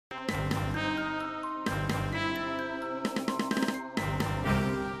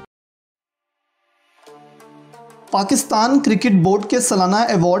Pakistan cricket board के सालाना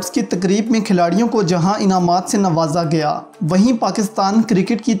awards की तकरीब में खिलाड़ियों को जहां इनामात से नवाजा गया, वहीं पाकिस्तान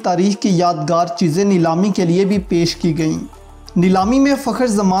क्रिकेट की तारीख की यादगार चीज़ें नीलामी के लिए भी पेश की गईं। नीलामी में फ़खर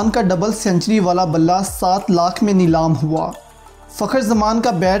ज़मान का डबल सेंचुरी वाला बल्ला 7 लाख में नीलाम हुआ। फ़खर ज़मान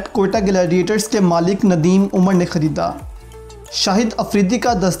का बैट कोयटा ग्लैडिएटर्स के मालिक नदीम उमर ने ख़रीदा। शाहिद अफरीदी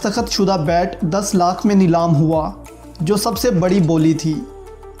का दस्तखत शुदा बैट 10 लाख में नीलाम हुआ, जो सबसे बड़ी बोली थी।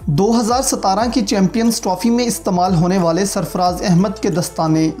 2017 की चैंपियंस ट्रॉफ़ी में इस्तेमाल होने वाले सरफराज अहमद के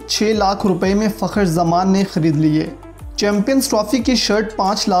दस्ताने 6 लाख रुपए में फ़खर ज़मान ने ख़रीद लिए। चैंपियंस ट्रॉफ़ी की शर्ट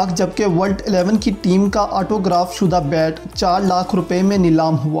 5 लाख जबकि वर्ल्ड 11 की टीम का ऑटोग्राफ शुदा बैट 4 लाख रुपए में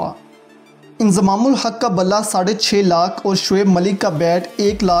नीलाम हुआ। इंज़मामुल हक का बल्ला 6.5 लाख और शुएब मलिक का बैट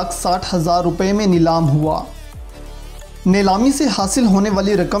 1,60,000 रुपए में नीलाम हुआ। नीलामी से हासिल होने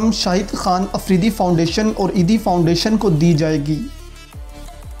वाली रकम शाहिद खान अफरीदी फाउंडेशन और एधी फाउंडेशन को दी जाएगी।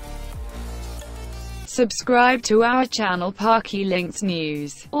 Subscribe to our channel Pakilinks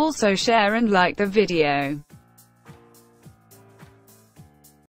News. Also share and like the video.